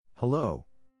Hello.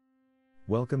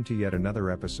 Welcome to yet another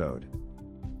episode.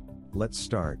 Let's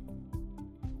start.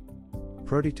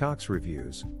 Protetox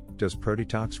reviews. Does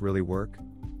Protetox really work?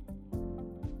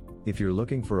 If you're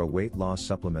looking for a weight loss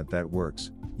supplement that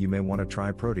works, you may want to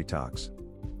try Protetox.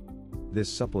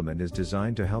 This supplement is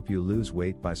designed to help you lose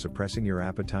weight by suppressing your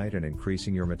appetite and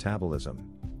increasing your metabolism.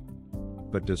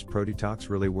 But does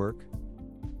Protetox really work?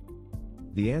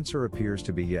 The answer appears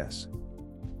to be yes.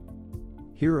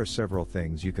 Here are several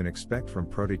things you can expect from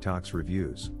Protetox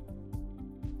reviews.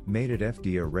 Made at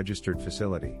FDA-registered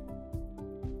facility.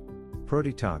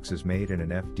 Protetox is made in an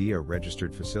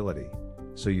FDA-registered facility,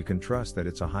 so you can trust that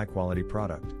it's a high-quality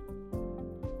product.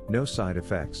 No side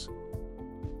effects.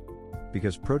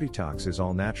 Because Protetox is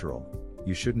all natural,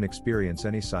 you shouldn't experience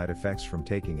any side effects from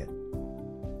taking it.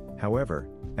 However,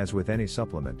 as with any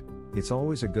supplement, it's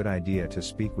always a good idea to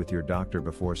speak with your doctor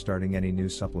before starting any new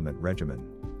supplement regimen.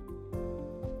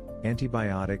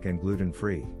 Antibiotic and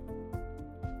gluten-free.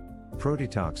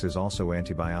 Protetox is also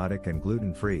antibiotic and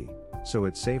gluten-free, so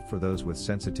it's safe for those with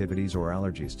sensitivities or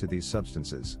allergies to these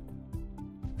substances.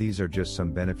 These are just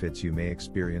some benefits you may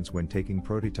experience when taking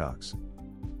Protetox.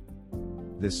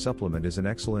 This supplement is an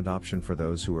excellent option for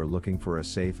those who are looking for a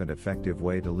safe and effective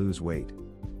way to lose weight.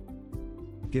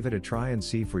 Give it a try and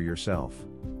see for yourself.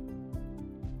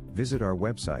 Visit our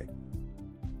website,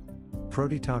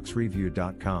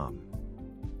 protetoxreview.com.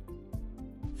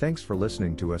 Thanks for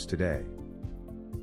listening to us today.